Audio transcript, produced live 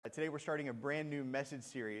Today we're starting a brand new message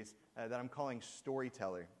series that I'm calling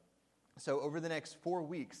Storyteller. So over the next 4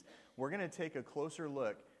 weeks, we're going to take a closer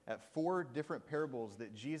look at 4 different parables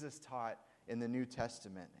that Jesus taught in the New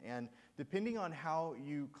Testament. And depending on how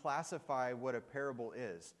you classify what a parable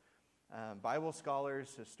is, Bible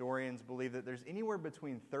scholars, historians believe that there's anywhere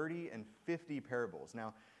between 30 and 50 parables.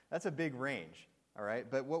 Now, that's a big range, all right?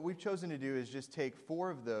 But what we've chosen to do is just take 4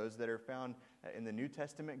 of those that are found in the New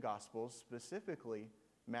Testament Gospels, specifically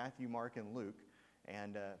Matthew, Mark, and Luke,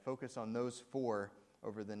 and focus on those 4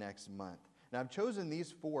 over the next month. Now, I've chosen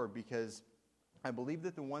these 4 because I believe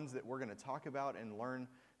that the ones that we're going to talk about and learn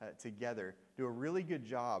together do a really good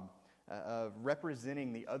job of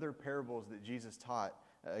representing the other parables that Jesus taught,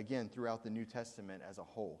 again, throughout the New Testament as a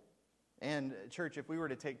whole. And, church, if we were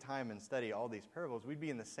to take time and study all these parables, we'd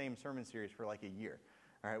be in the same sermon series for like a year.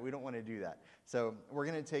 All right, we don't want to do that. So we're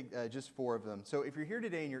going to take just 4 of them. So if you're here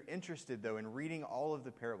today and you're interested, though, in reading all of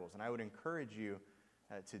the parables, and I would encourage you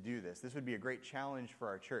to do this. This would be a great challenge for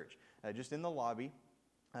our church. Just in the lobby,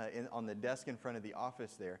 on the desk in front of the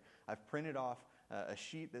office there, I've printed off a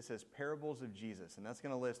sheet that says Parables of Jesus, and that's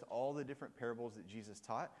going to list all the different parables that Jesus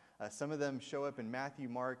taught. Some of them show up in Matthew,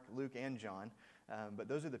 Mark, Luke, and John, but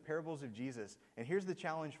those are the parables of Jesus. And here's the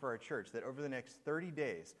challenge for our church, that over the next 30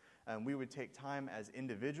 days, we would take time as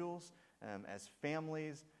individuals, as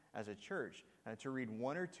families, as a church, to read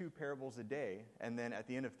 1 or 2 parables a day, and then at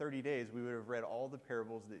the end of 30 days, we would have read all the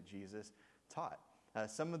parables that Jesus taught.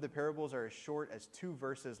 Some of the parables are as short as 2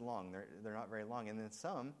 verses long. They're not very long, and then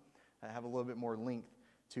some have a little bit more length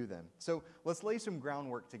to them. So let's lay some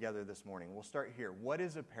groundwork together this morning. We'll start here. What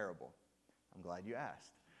is a parable? I'm glad you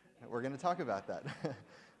asked. We're going to talk about that.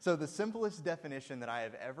 So the simplest definition that I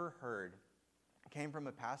have ever heard came from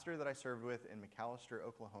a pastor that I served with in McAlester,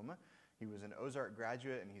 Oklahoma. He was an Ozark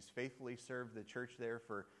graduate, and he's faithfully served the church there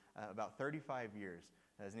for about 35 years.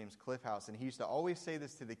 His name's Cliff House, and he used to always say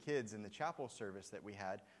this to the kids in the chapel service that we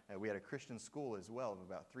had. We had a Christian school as well of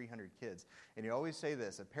about 300 kids. And he always say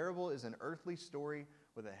this: a parable is an earthly story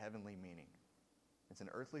with a heavenly meaning. It's an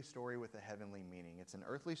earthly story with a heavenly meaning. It's an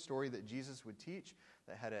earthly story that Jesus would teach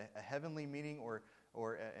that had a heavenly meaning or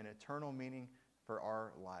an eternal meaning for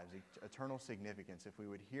our lives, eternal significance. If we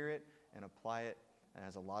would hear it and apply it, it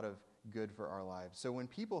has a lot of good for our lives. So when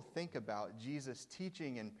people think about Jesus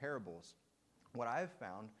teaching in parables, what I've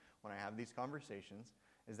found when I have these conversations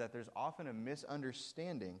is that there's often a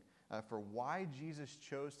misunderstanding for why Jesus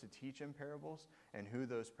chose to teach in parables and who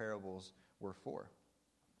those parables were for.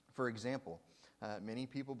 For example, many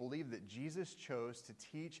people believe that Jesus chose to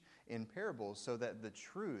teach in parables so that the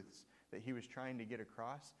truths that he was trying to get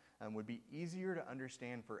across would be easier to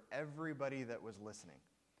understand for everybody that was listening.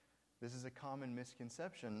 This is a common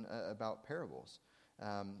misconception about parables.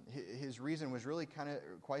 His reason was really kind of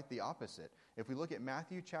quite the opposite. If we look at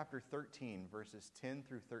Matthew chapter 13, verses 10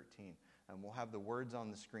 through 13, we'll have the words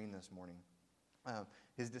on the screen this morning.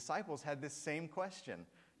 His disciples had this same question: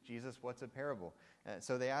 Jesus, what's a parable?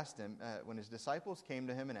 So they asked him, when his disciples came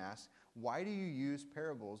to him and asked, why do you use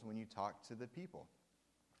parables when you talk to the people?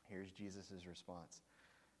 Here's Jesus' response.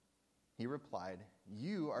 He replied,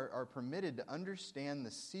 you are permitted to understand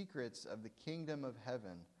the secrets of the kingdom of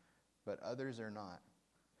heaven, but others are not.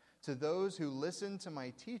 To those who listen to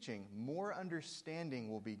my teaching, more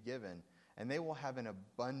understanding will be given, and they will have an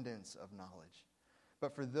abundance of knowledge.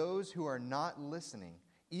 But for those who are not listening,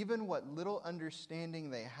 even what little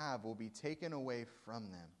understanding they have will be taken away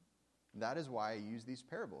from them. That is why I use these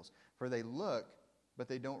parables. For they look, but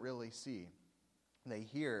they don't really see. They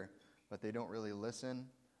hear, but they don't really listen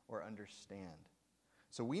or understand.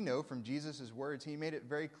 So we know from Jesus' words, he made it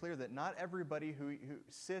very clear that not everybody who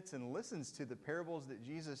sits and listens to the parables that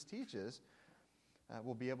Jesus teaches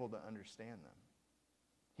will be able to understand them.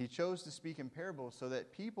 He chose to speak in parables so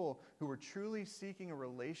that people who were truly seeking a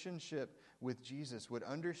relationship with Jesus would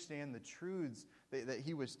understand the truths that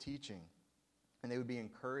he was teaching, and they would be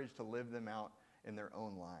encouraged to live them out in their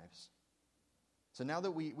own lives. So now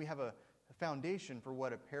that we have a foundation for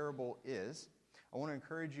what a parable is, I want to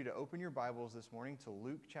encourage you to open your Bibles this morning to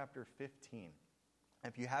Luke chapter 15.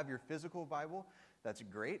 If you have your physical Bible, that's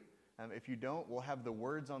great. If you don't, we'll have the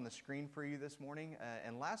words on the screen for you this morning.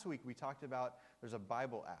 And last week we talked about there's a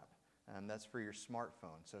Bible app. That's for your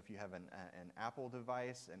smartphone. So if you have an Apple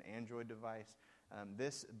device, an Android device,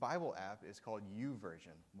 this Bible app is called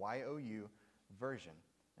YouVersion, Y-O-U version.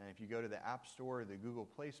 And if you go to the App Store or the Google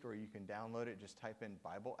Play Store, you can download it. Just type in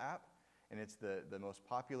Bible app. And it's the most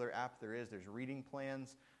popular app there is. There's reading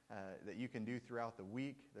plans that you can do throughout the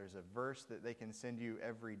week. There's a verse that they can send you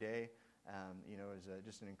every day, as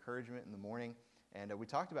just an encouragement in the morning. And we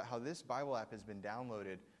talked about how this Bible app has been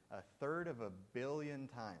downloaded 1/3 of a billion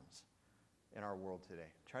times in our world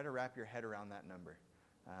today. Try to wrap your head around that number.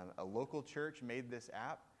 A local church made this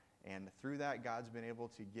app, and through that, God's been able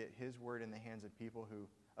to get his word in the hands of people who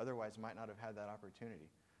otherwise might not have had that opportunity.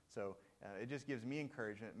 So it just gives me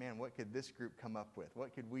encouragement. Man, what could this group come up with?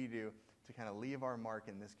 What could we do to kind of leave our mark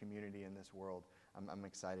in this community, in this world? I'm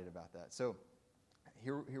excited about that. So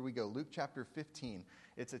here we go. Luke chapter 15.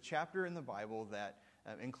 It's a chapter in the Bible that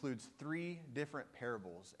includes 3 different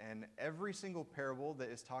parables. And every single parable that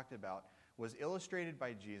is talked about was illustrated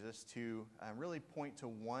by Jesus to really point to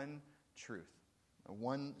one truth,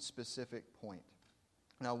 one specific point.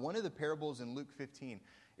 Now, one of the parables in Luke 15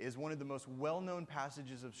 is one of the most well-known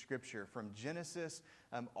passages of Scripture from Genesis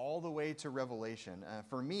all the way to Revelation.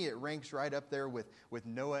 For me, it ranks right up there with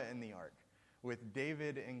Noah and the ark, with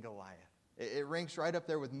David and Goliath. It ranks right up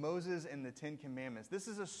there with Moses and the 10 Commandments. This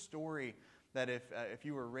is a story that if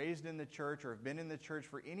you were raised in the church or have been in the church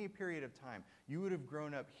for any period of time, you would have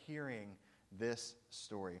grown up hearing this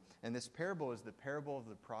story. And this parable is the parable of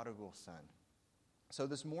the prodigal son. So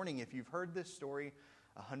this morning, if you've heard this story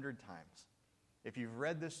 100 times, if you've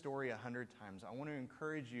read this story 100 times, I want to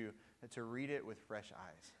encourage you to read it with fresh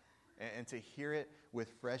eyes and to hear it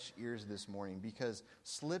with fresh ears this morning, because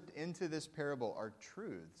slipped into this parable are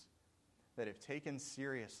truths that, if taken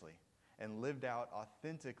seriously and lived out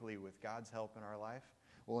authentically with God's help in our life,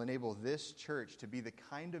 will enable this church to be the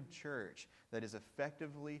kind of church that is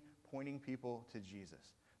effectively pointing people to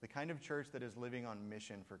Jesus, the kind of church that is living on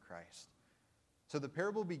mission for Christ. So the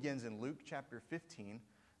parable begins in Luke chapter 15,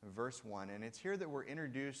 verse 1, and it's here that we're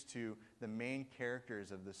introduced to the main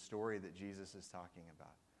characters of the story that Jesus is talking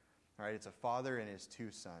about. All right, it's a father and his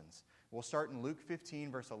 2 sons. We'll start in Luke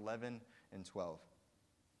 15, verse 11 and 12.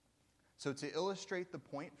 So to illustrate the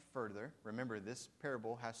point further, remember this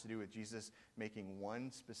parable has to do with Jesus making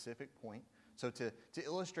one specific point. So to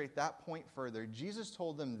illustrate that point further, Jesus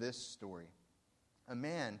told them this story. A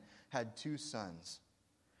man had 2 sons.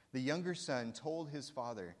 The younger son told his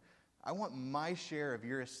father, "I want my share of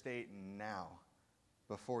your estate now,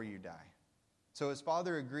 before you die." So his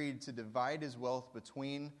father agreed to divide his wealth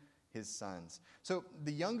between his sons. So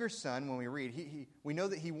the younger son, when we read, we know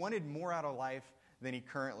that he wanted more out of life than he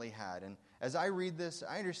currently had. And as I read this,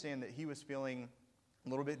 I understand that he was feeling a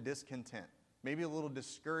little bit discontent, maybe a little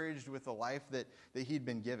discouraged with the life that he'd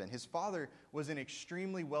been given. His father was an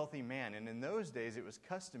extremely wealthy man, and in those days it was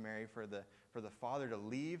customary for the father to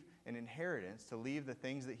leave an inheritance, to leave the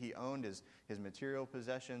things that he owned, his material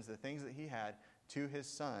possessions, the things that he had, to his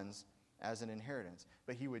sons as an inheritance.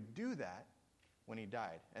 But he would do that when he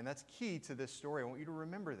died. And that's key to this story. I want you to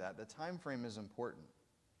remember that. The time frame is important.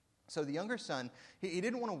 So the younger son, he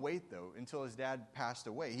didn't want to wait, though, until his dad passed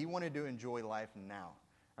away. He wanted to enjoy life now.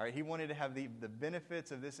 All right, he wanted to have the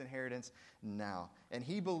benefits of this inheritance now. And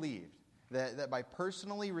he believed that by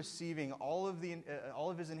personally receiving all of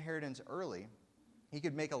his inheritance early, he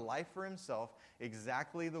could make a life for himself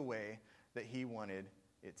exactly the way that he wanted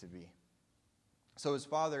it to be. So his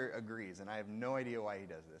father agrees, and I have no idea why he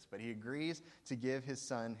does this, but he agrees to give his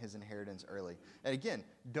son his inheritance early. And again,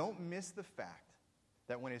 don't miss the fact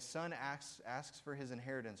that when his son asks for his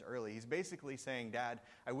inheritance early, he's basically saying, "Dad,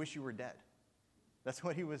 I wish you were dead." That's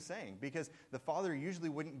what he was saying, because the father usually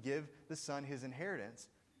wouldn't give the son his inheritance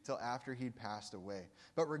till after he'd passed away.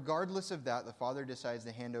 But regardless of that, the father decides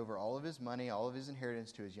to hand over all of his money, all of his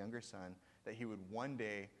inheritance to his younger son that he would one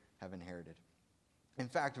day have inherited. In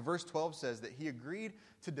fact, verse 12 says that he agreed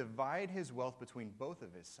to divide his wealth between both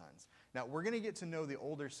of his sons. Now, we're going to get to know the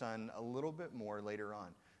older son a little bit more later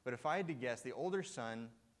on. But if I had to guess, the older son,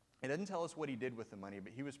 it doesn't tell us what he did with the money,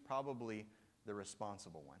 but he was probably the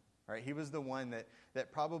responsible one. All right? He was the one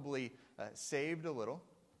that probably saved a little,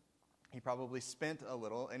 he probably spent a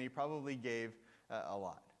little, and he probably gave a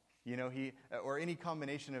lot. You know, or any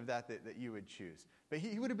combination of that you would choose. But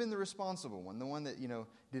he would have been the responsible one, the one that,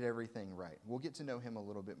 did everything right. We'll get to know him a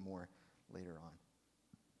little bit more later on.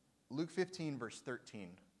 Luke 15, verse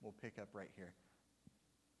 13, we'll pick up right here.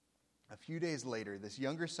 A few days later, this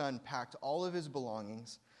younger son packed all of his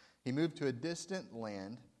belongings. He moved to a distant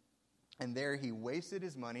land, and there he wasted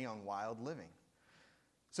his money on wild living.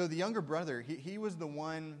 So the younger brother, he was the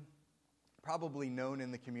one probably known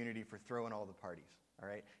in the community for throwing all the parties. All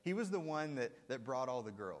right? He was the one that brought all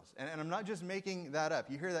the girls. And I'm not just making that up.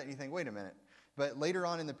 You hear that and you think, wait a minute. But later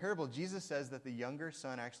on in the parable, Jesus says that the younger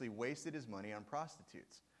son actually wasted his money on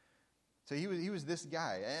prostitutes. So he was this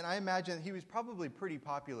guy. And I imagine he was probably pretty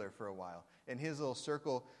popular for a while in his little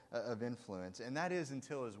circle of influence. And that is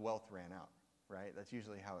until his wealth ran out, right? That's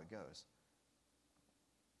usually how it goes.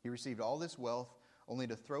 He received all this wealth only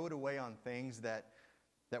to throw it away on things that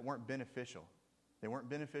weren't beneficial, They weren't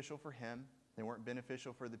beneficial for him. They weren't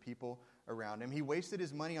beneficial for the people around him. He wasted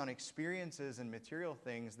his money on experiences and material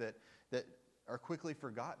things that are quickly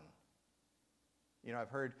forgotten. You know, I've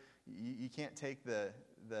heard you can't take the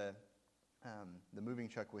moving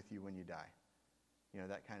truck with you when you die. You know,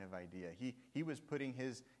 that kind of idea. He was putting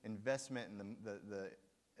his investment and the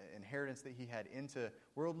inheritance that he had into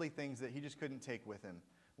worldly things that he just couldn't take with him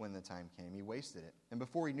when the time came. He wasted it. And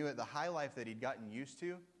before he knew it, the high life that he'd gotten used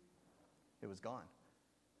to, it was gone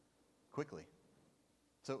quickly.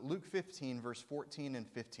 So Luke 15, verse 14 and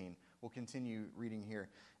 15, we'll continue reading here.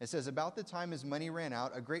 It says, about the time his money ran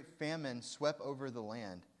out, a great famine swept over the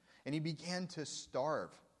land, and he began to starve.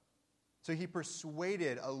 So he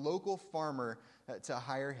persuaded a local farmer to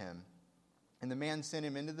hire him. And the man sent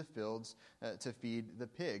him into the fields to feed the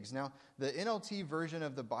pigs. Now, the NLT version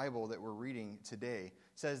of the Bible that we're reading today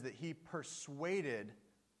says that he persuaded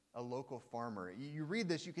a local farmer. You read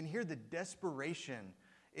this, you can hear the desperation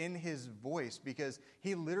in his voice because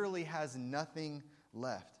he literally has nothing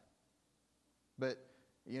left. But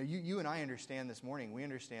you and I understand this morning, we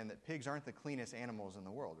understand that pigs aren't the cleanest animals in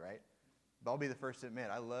the world, right? But I'll be the first to admit,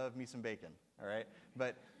 I love me some bacon, all right?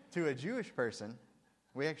 But to a Jewish person,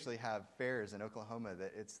 we actually have fairs in Oklahoma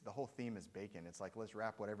that the whole theme is bacon. It's like, let's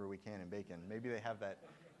wrap whatever we can in bacon. Maybe they have that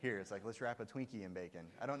here. It's like, let's wrap a Twinkie in bacon.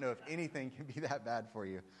 I don't know if anything can be that bad for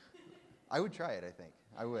you. I would try it, I think.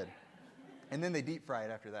 I would. And then they deep fry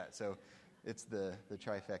it after that. So it's the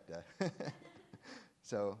trifecta.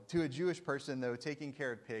 So to a Jewish person, though, taking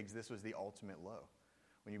care of pigs, this was the ultimate low.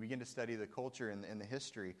 When you begin to study the culture and the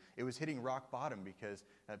history, it was hitting rock bottom because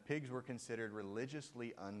pigs were considered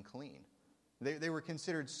religiously unclean. They were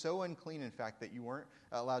considered so unclean, in fact, that you weren't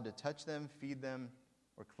allowed to touch them, feed them,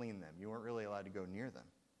 or clean them. You weren't really allowed to go near them.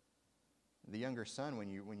 The younger son, when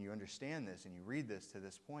you understand this and you read this to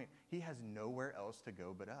this point, he has nowhere else to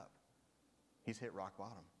go but up. He's hit rock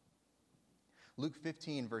bottom. Luke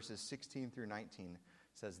 15, verses 16 through 19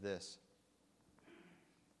 says this.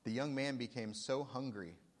 The young man became so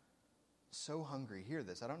hungry. Hear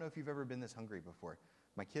this. I don't know if you've ever been this hungry before.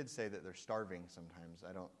 My kids say that they're starving sometimes.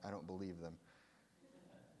 I don't believe them.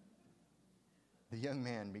 The young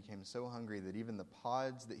man became so hungry that even the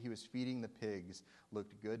pods that he was feeding the pigs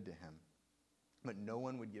looked good to him. But no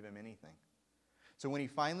one would give him anything. So when he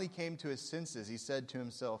finally came to his senses, he said to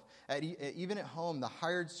himself, even at home, the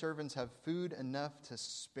hired servants have food enough to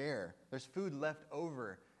spare. There's food left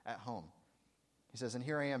over at home. He says, and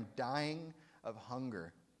here I am dying of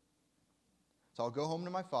hunger. So I'll go home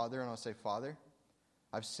to my father and I'll say, Father,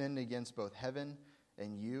 I've sinned against both heaven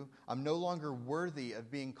and you. I'm no longer worthy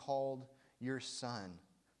of being called your son.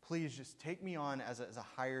 Please just take me on as a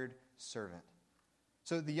hired servant.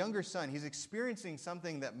 So the younger son, he's experiencing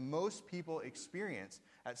something that most people experience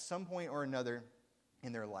at some point or another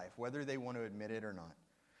in their life, whether they want to admit it or not.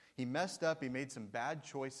 He messed up, he made some bad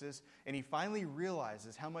choices, and he finally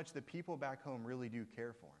realizes how much the people back home really do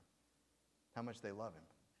care for him, how much they love him.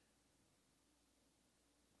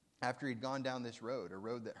 After he'd gone down this road, a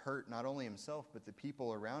road that hurt not only himself, but the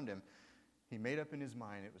people around him, he made up in his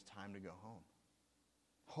mind it was time to go home.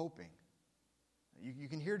 Hoping. You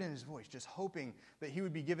can hear it in his voice, just hoping that he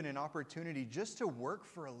would be given an opportunity just to work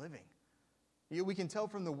for a living. We can tell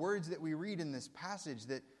from the words that we read in this passage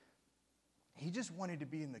that he just wanted to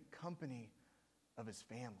be in the company of his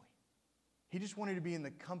family. He just wanted to be in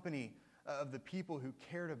the company of the people who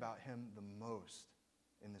cared about him the most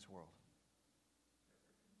in this world.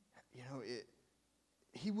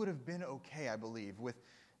 He would have been okay, I believe,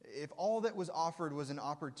 if all that was offered was an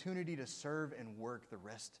opportunity to serve and work the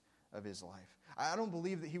rest of his life. I don't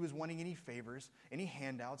believe that he was wanting any favors, any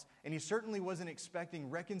handouts, and he certainly wasn't expecting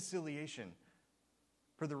reconciliation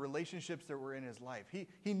for the relationships that were in his life.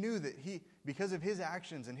 He knew that because of his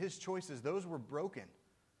actions and his choices, those were broken.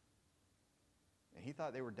 And he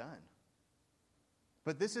thought they were done.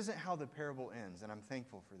 But this isn't how the parable ends, and I'm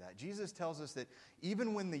thankful for that. Jesus tells us that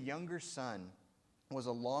even when the younger son was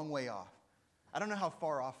a long way off, I don't know how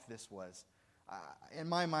far off this was. In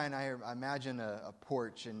my mind, I imagine a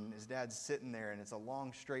porch, and his dad's sitting there, and it's a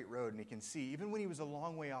long, straight road, and he can see. Even when he was a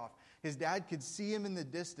long way off, his dad could see him in the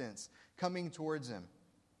distance coming towards him.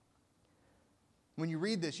 When you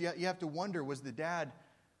read this, you have to wonder, was the dad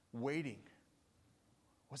waiting?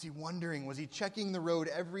 Was he wondering? Was he checking the road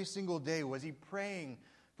every single day? Was he praying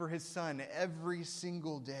for his son every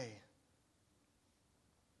single day?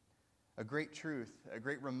 A great truth, a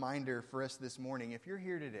great reminder for us this morning. If you're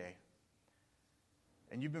here today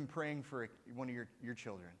and you've been praying for one of your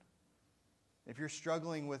children, if you're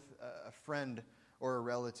struggling with a friend or a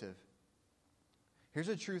relative, here's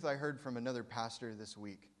a truth I heard from another pastor this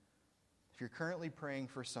week. If you're currently praying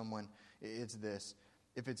for someone, It's this: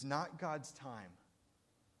 if it's not God's time,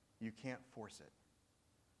 you can't force it.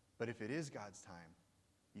 But if it is God's time,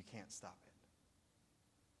 you can't stop it.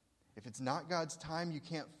 If it's not God's time, you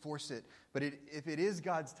can't force it. But if it is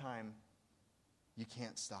God's time, you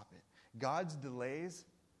can't stop it. God's delays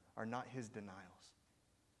are not his denials.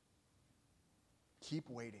 Keep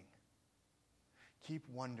waiting. Keep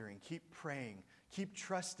wondering. Keep praying. Keep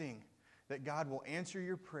trusting that God will answer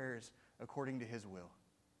your prayers according to his will.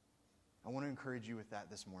 I want to encourage you with that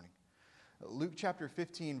this morning. Luke chapter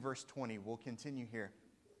 15, verse 20, we'll continue here.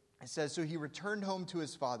 It says, "So he returned home to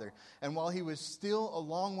his father, and while he was still a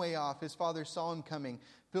long way off, his father saw him coming,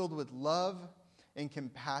 filled with love and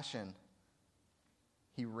compassion.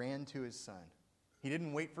 He ran to his son." He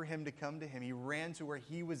didn't wait for him to come to him. He ran to where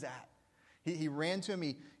he was at. He ran to him,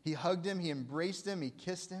 he hugged him, he embraced him, he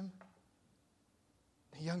kissed him.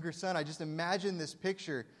 The younger son, I just imagine this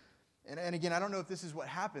picture. And again, I don't know if this is what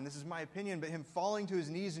happened. This is my opinion, but him falling to his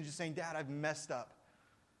knees and just saying, "Dad, I've messed up.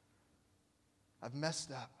 I've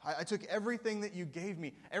messed up. I took everything that you gave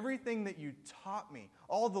me, everything that you taught me,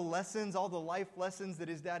 all the lessons, all the life lessons that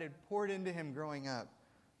his dad had poured into him growing up,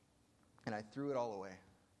 and I threw it all away.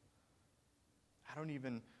 I don't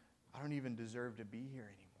even deserve to be here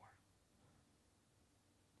anymore.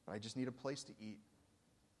 But I just need a place to eat.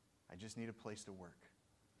 I just need a place to work."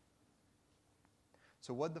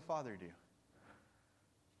 So what'd the father do?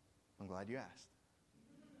 I'm glad you asked.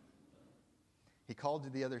 He called to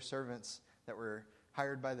the other servants that were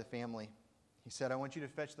hired by the family. He said, "I want you to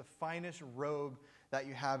fetch the finest robe that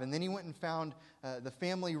you have." And then he went and found the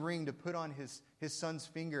family ring to put on his son's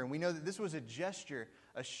finger. And we know that this was a gesture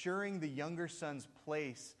assuring the younger son's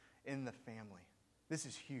place in the family. This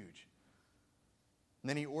is huge. And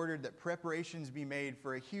then he ordered that preparations be made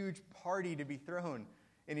for a huge party to be thrown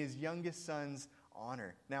in his youngest son's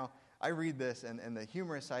honor. Now, I read this, and the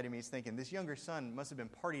humorous side of me is thinking, this younger son must have been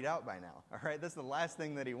partied out by now. All right, that's the last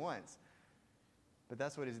thing that he wants. But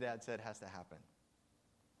that's what his dad said has to happen.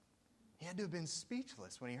 He had to have been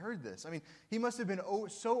speechless when he heard this. I mean, he must have been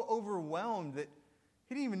so overwhelmed that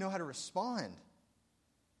he didn't even know how to respond.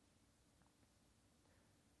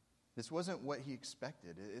 This wasn't what he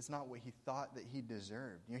expected. It's not what he thought that he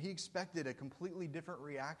deserved. He expected a completely different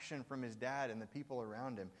reaction from his dad and the people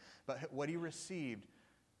around him. But what he received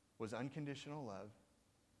was unconditional love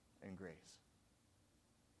and grace.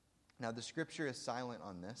 Now, the scripture is silent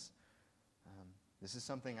on this. This is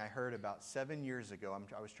something I heard about 7 years ago.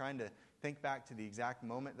 I was trying to think back to the exact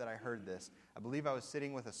moment that I heard this. I believe I was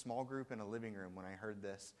sitting with a small group in a living room when I heard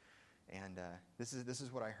this. And this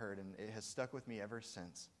is what I heard, and it has stuck with me ever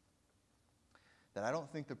since. That I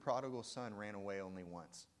don't think the prodigal son ran away only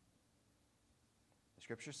once. The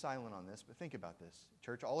scripture's silent on this, but think about this.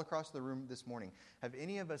 Church, all across the room this morning, have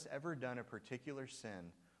any of us ever done a particular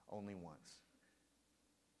sin only once?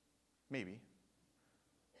 Maybe.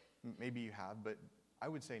 Maybe you have, but I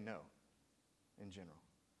would say no, in general.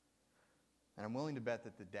 And I'm willing to bet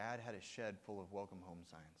that the dad had a shed full of welcome home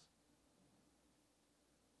signs.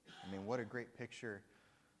 I mean, what a great picture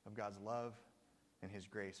of God's love and his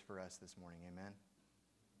grace for us this morning. Amen?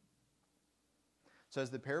 So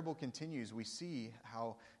as the parable continues, we see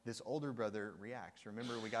how this older brother reacts.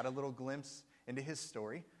 Remember, we got a little glimpse into his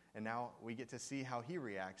story, and now we get to see how he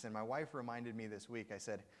reacts. And my wife reminded me this week, I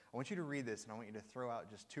said, "I want you to read this, and I want you to throw out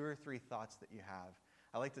just 2 or 3 thoughts that you have."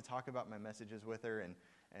 I like to talk about my messages with her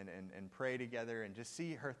and pray together and just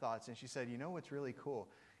see her thoughts. And she said, "You know what's really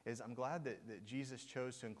cool is I'm glad that Jesus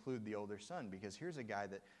chose to include the older son, because here's a guy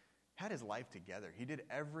that had his life together. He did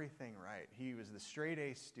everything right. He was the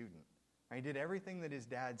straight-A student. He did everything that his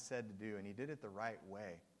dad said to do, and he did it the right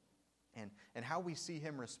way. And how we see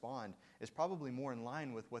him respond is probably more in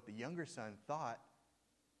line with what the younger son thought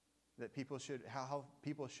that how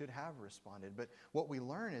people should have responded. But what we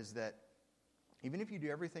learn is that even if you do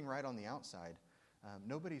everything right on the outside,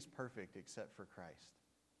 nobody's perfect except for Christ.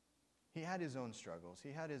 He had his own struggles.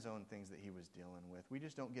 He had his own things that he was dealing with. We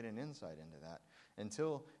just don't get an insight into that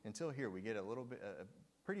until here we get a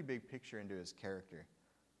pretty big picture into his character.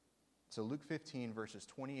 So Luke 15, verses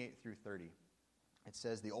 28 through 30, it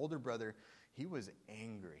says, the older brother, he was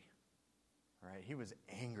angry. All right, he was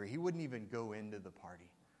angry. He wouldn't even go into the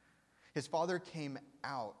party. His father came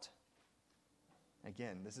out.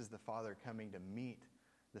 Again, this is the father coming to meet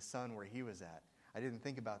the son where he was at. I didn't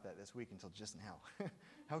think about that this week until just now.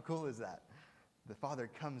 How cool is that? The father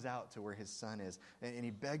comes out to where his son is, and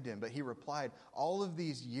he begged him, but he replied, "All of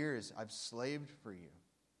these years I've slaved for you.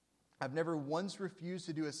 I've never once refused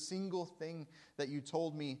to do a single thing that you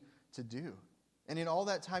told me to do. And in all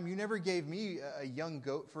that time, you never gave me a young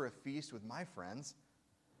goat for a feast with my friends."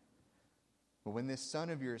 But when this son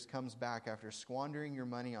of yours comes back after squandering your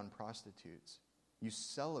money on prostitutes, you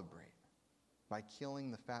celebrate by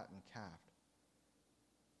killing the fattened calf.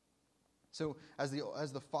 So as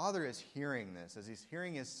the father is hearing this, as he's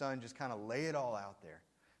hearing his son just kind of lay it all out there,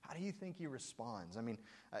 how do you think he responds? I mean,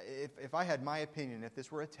 if I had my opinion, if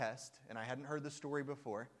this were a test and I hadn't heard the story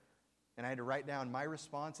before, and I had to write down my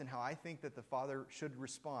response and how I think that the father should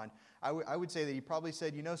respond, I would say that he probably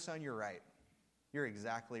said, son, you're right. You're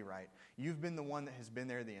exactly right. You've been the one that has been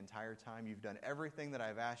there the entire time. You've done everything that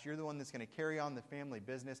I've asked. You're the one that's going to carry on the family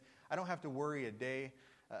business. I don't have to worry a day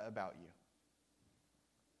about you.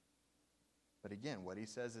 But again, what he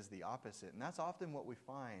says is the opposite. And that's often what we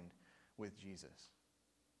find with Jesus.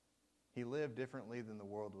 He lived differently than the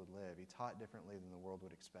world would live. He taught differently than the world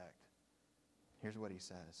would expect. Here's what he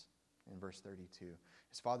says in verse 32.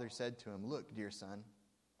 His father said to him, "Look, dear son,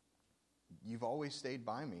 you've always stayed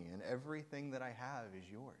by me, and everything that I have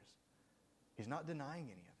is yours." He's not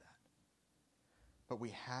denying any of that. But we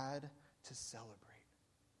had to celebrate.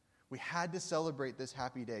 We had to celebrate this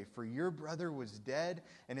happy day, for your brother was dead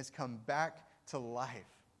and has come back to life.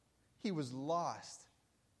 He was lost,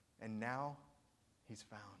 and now he's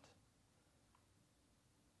found.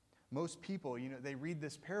 Most people, they read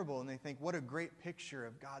this parable and they think, what a great picture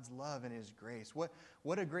of God's love and his grace. What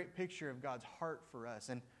a great picture of God's heart for us.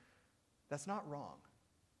 And that's not wrong.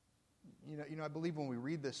 I believe when we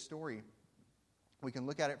read this story, we can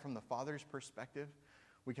look at it from the father's perspective.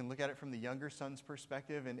 We can look at it from the younger son's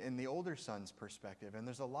perspective and the older son's perspective. And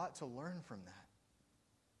there's a lot to learn from that.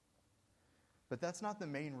 But that's not the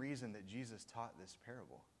main reason that Jesus taught this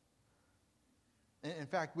parable. In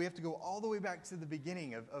fact, we have to go all the way back to the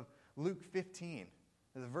beginning of Luke 15,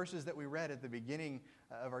 the verses that we read at the beginning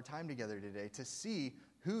of our time together today, to see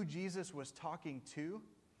who Jesus was talking to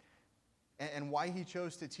and why he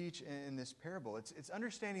chose to teach in this parable. It's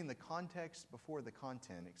understanding the context before the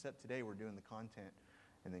content, except today we're doing the content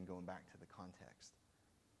and then going back to the context.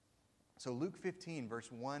 So Luke 15, verse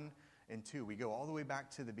 1 and 2, we go all the way back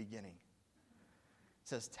to the beginning. It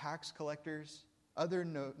says, tax collectors, other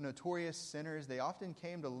notorious sinners, they often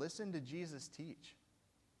came to listen to Jesus teach.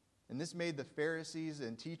 And this made the Pharisees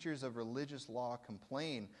and teachers of religious law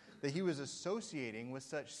complain that he was associating with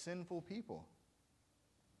such sinful people,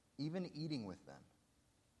 even eating with them.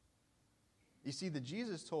 You see, that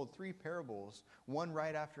Jesus told 3 parables, one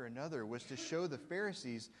right after another, was to show the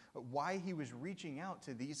Pharisees why he was reaching out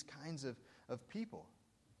to these kinds of people.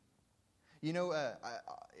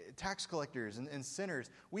 Tax collectors and sinners,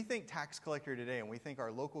 we think tax collector today and we think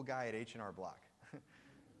our local guy at H&R Block.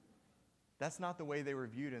 That's not the way they were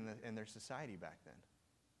viewed in their society back then.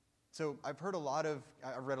 So I've read a lot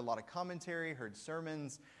of commentary, heard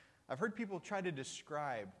sermons. I've heard people try to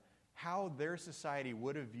describe how their society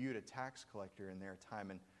would have viewed a tax collector in their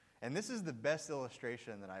time. And this is the best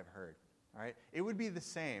illustration that I've heard. All right? It would be the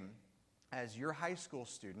same as your high school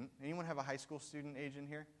student. Anyone have a high school student age in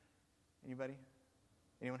here? Anybody?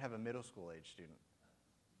 Anyone have a middle school age student?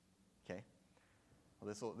 Okay.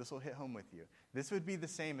 Well, this will hit home with you. This would be the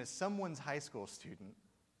same as someone's high school student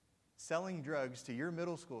selling drugs to your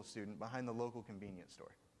middle school student behind the local convenience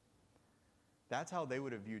store. That's how they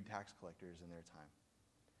would have viewed tax collectors in their time.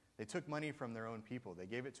 They took money from their own people. They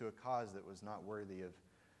gave it to a cause that was not worthy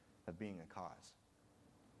of being a cause.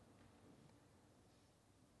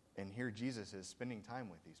 And here Jesus is spending time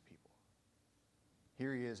with these people.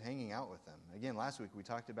 Here he is hanging out with them. Again, last week we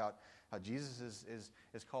talked about how Jesus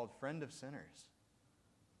is called friend of sinners.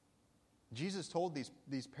 Jesus told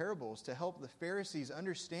these parables to help the Pharisees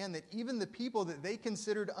understand that even the people that they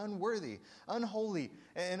considered unworthy, unholy,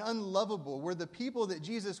 and unlovable were the people that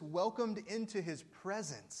Jesus welcomed into his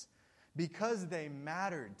presence because they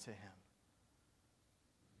mattered to him.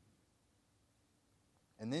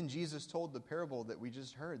 And then Jesus told the parable that we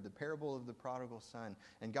just heard, the parable of the prodigal son.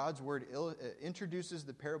 And God's word introduces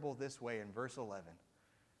the parable this way in verse 11.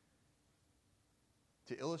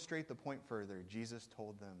 To illustrate the point further, Jesus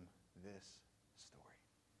told them this story.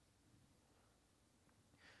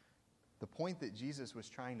 The point that Jesus was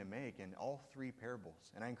trying to make in all 3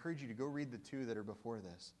 parables, and I encourage you to go read the 2 that are before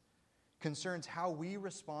this, concerns how we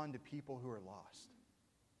respond to people who are lost.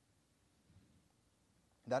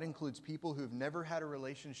 That includes people who've never had a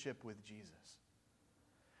relationship with Jesus.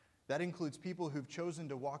 That includes people who've chosen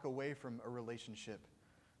to walk away from a relationship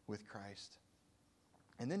with Christ.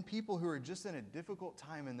 And then people who are just in a difficult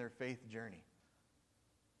time in their faith journey.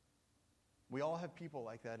 We all have people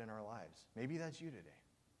like that in our lives. Maybe that's you today.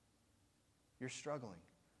 You're struggling.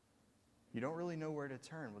 You don't really know where to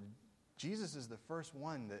turn. Well, Jesus is the first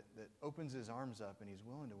one that opens his arms up and he's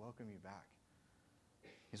willing to welcome you back.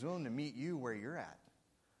 He's willing to meet you where you're at.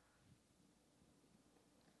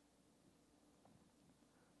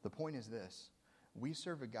 The point is this: we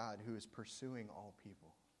serve a God who is pursuing all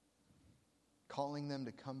people, calling them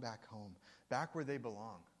to come back home, back where they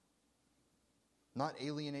belong. Not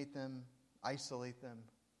alienate them, isolate them,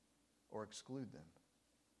 or exclude them.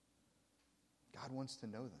 God wants to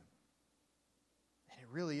know them. And it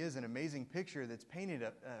really is an amazing picture that's painted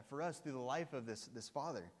for us through the life of this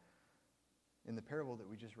father in the parable that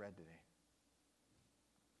we just read today.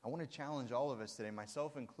 I want to challenge all of us today,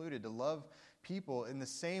 myself included, to love people in the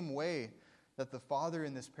same way that the father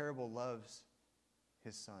in this parable loves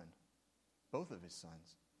his son, both of his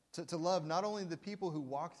sons. To love not only the people who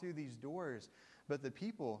walk through these doors, but the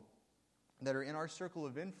people that are in our circle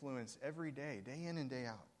of influence every day, day in and day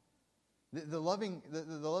out. The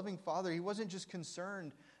loving father, he wasn't just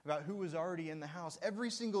concerned about who was already in the house. Every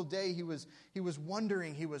single day he was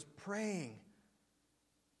wondering, he was praying,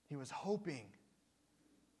 he was hoping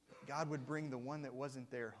God would bring the one that wasn't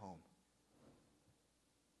there home.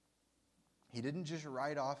 He didn't just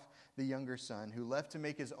write off the younger son who left to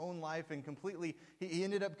make his own life and he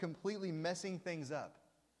ended up completely messing things up,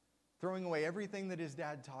 throwing away everything that his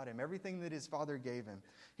dad taught him, everything that his father gave him.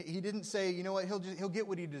 He didn't say, you know what, he'll get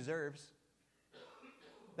what he deserves.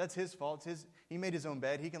 That's his fault. He made his own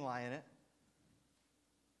bed. He can lie in it.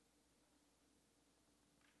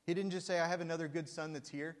 He didn't just say, I have another good son that's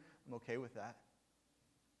here. I'm okay with that.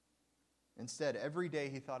 Instead, every day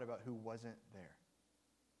he thought about who wasn't there.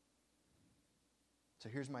 So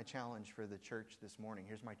here's my challenge for the church this morning.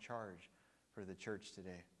 Here's my charge for the church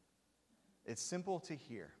today. It's simple to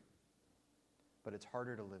hear, but it's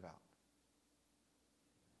harder to live out.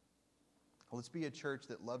 Let's be a church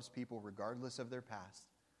that loves people regardless of their past,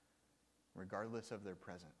 regardless of their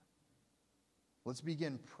present. Let's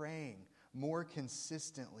begin praying more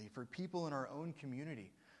consistently for people in our own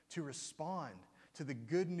community to respond to the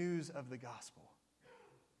good news of the gospel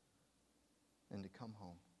and to come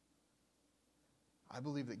home. I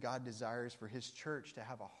believe that God desires for his church to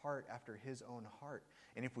have a heart after his own heart.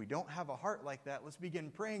 And if we don't have a heart like that, let's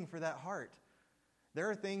begin praying for that heart. There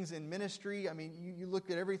are things in ministry, you look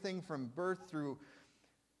at everything from birth through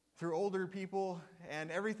older people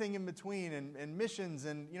and everything in between and missions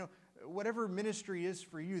and, whatever ministry is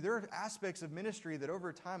for you. There are aspects of ministry that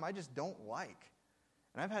over time I just don't like.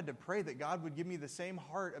 And I've had to pray that God would give me the same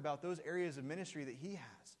heart about those areas of ministry that he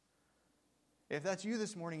has. If that's you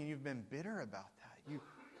this morning and you've been bitter about that,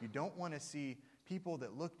 you don't want to see people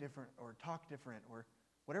that look different or talk different or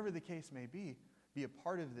whatever the case may be a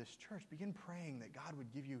part of this church, begin praying that God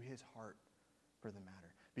would give you his heart for the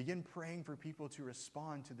matter. Begin praying for people to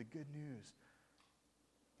respond to the good news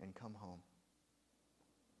and come home.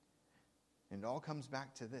 And it all comes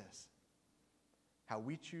back to this. How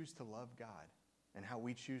we choose to love God and how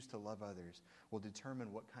we choose to love others will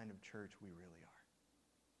determine what kind of church we really are.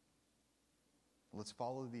 Let's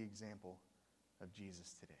follow the example of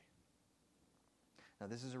Jesus today. Now,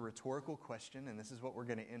 this is a rhetorical question, and this is what we're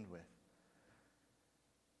going to end with.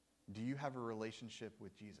 Do you have a relationship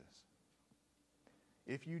with Jesus?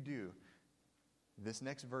 If you do, this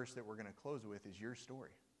next verse that we're going to close with is your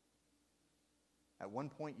story. At one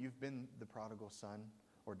point, you've been the prodigal son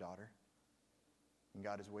or daughter, and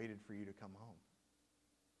God has waited for you to come home.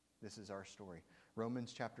 This is our story.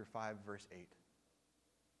 Romans chapter 5, verse 8.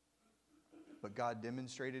 But God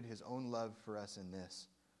demonstrated his own love for us in this,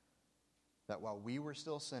 that while we were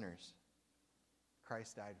still sinners,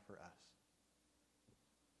 Christ died for us.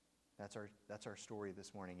 That's our story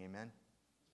this morning. Amen.